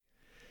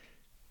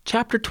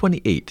Chapter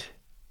 28,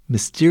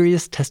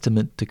 Mysterious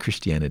Testament to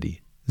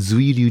Christianity,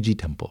 Zuiryuji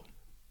Temple.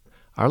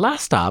 Our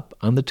last stop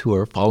on the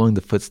tour following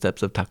the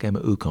footsteps of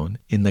Takayama Ukon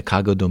in the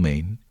Kago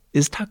domain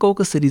is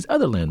Takaoka City's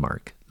other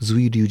landmark,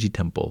 Zuiryuji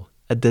Temple,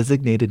 a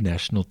designated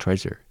national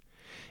treasure.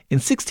 In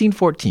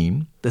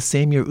 1614, the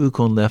same year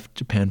Ukon left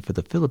Japan for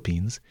the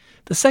Philippines,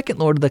 the second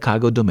lord of the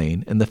Kago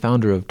domain and the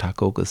founder of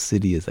Takaoka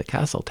City as a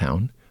castle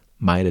town,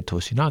 Maeda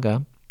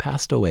Toshinaga,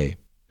 passed away.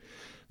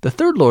 The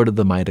third lord of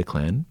the Maeda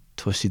clan,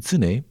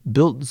 Toshitsune,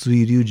 built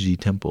Zuiryuji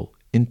Temple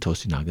in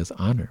Toshinaga's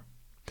honor.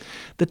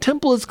 The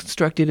temple is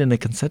constructed in a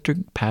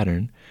concentric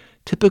pattern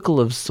typical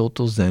of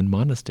Soto Zen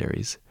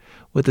monasteries,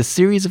 with a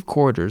series of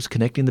corridors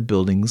connecting the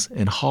buildings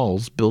and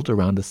halls built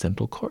around a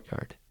central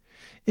courtyard.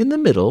 In the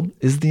middle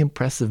is the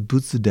impressive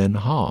Butsuden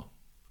Hall.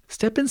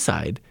 Step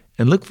inside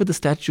and look for the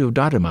statue of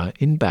Dharma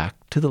in back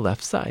to the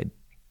left side.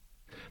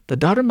 The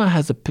Dharma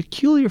has a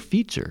peculiar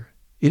feature.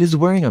 It is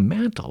wearing a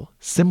mantle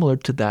similar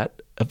to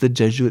that of the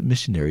Jesuit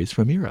missionaries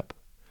from Europe.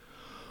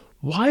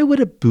 Why would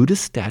a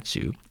Buddhist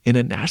statue in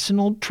a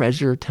national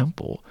treasure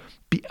temple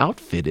be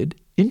outfitted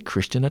in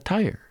Christian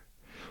attire?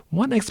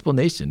 One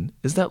explanation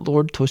is that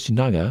Lord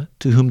Toshinaga,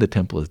 to whom the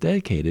temple is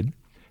dedicated,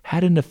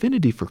 had an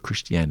affinity for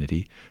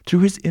Christianity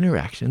through his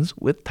interactions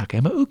with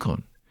Takayama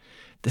Ukon.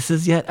 This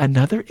is yet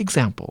another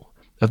example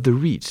of the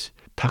reach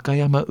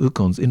Takayama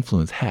Ukon's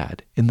influence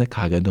had in the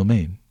Kaga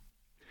domain.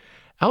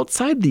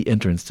 Outside the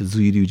entrance to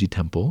Zuiryuji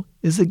Temple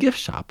is a gift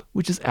shop,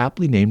 which is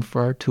aptly named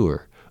for our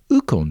tour,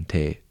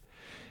 Ukon-te.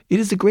 It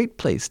is a great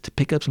place to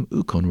pick up some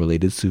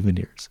Ukon-related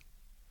souvenirs.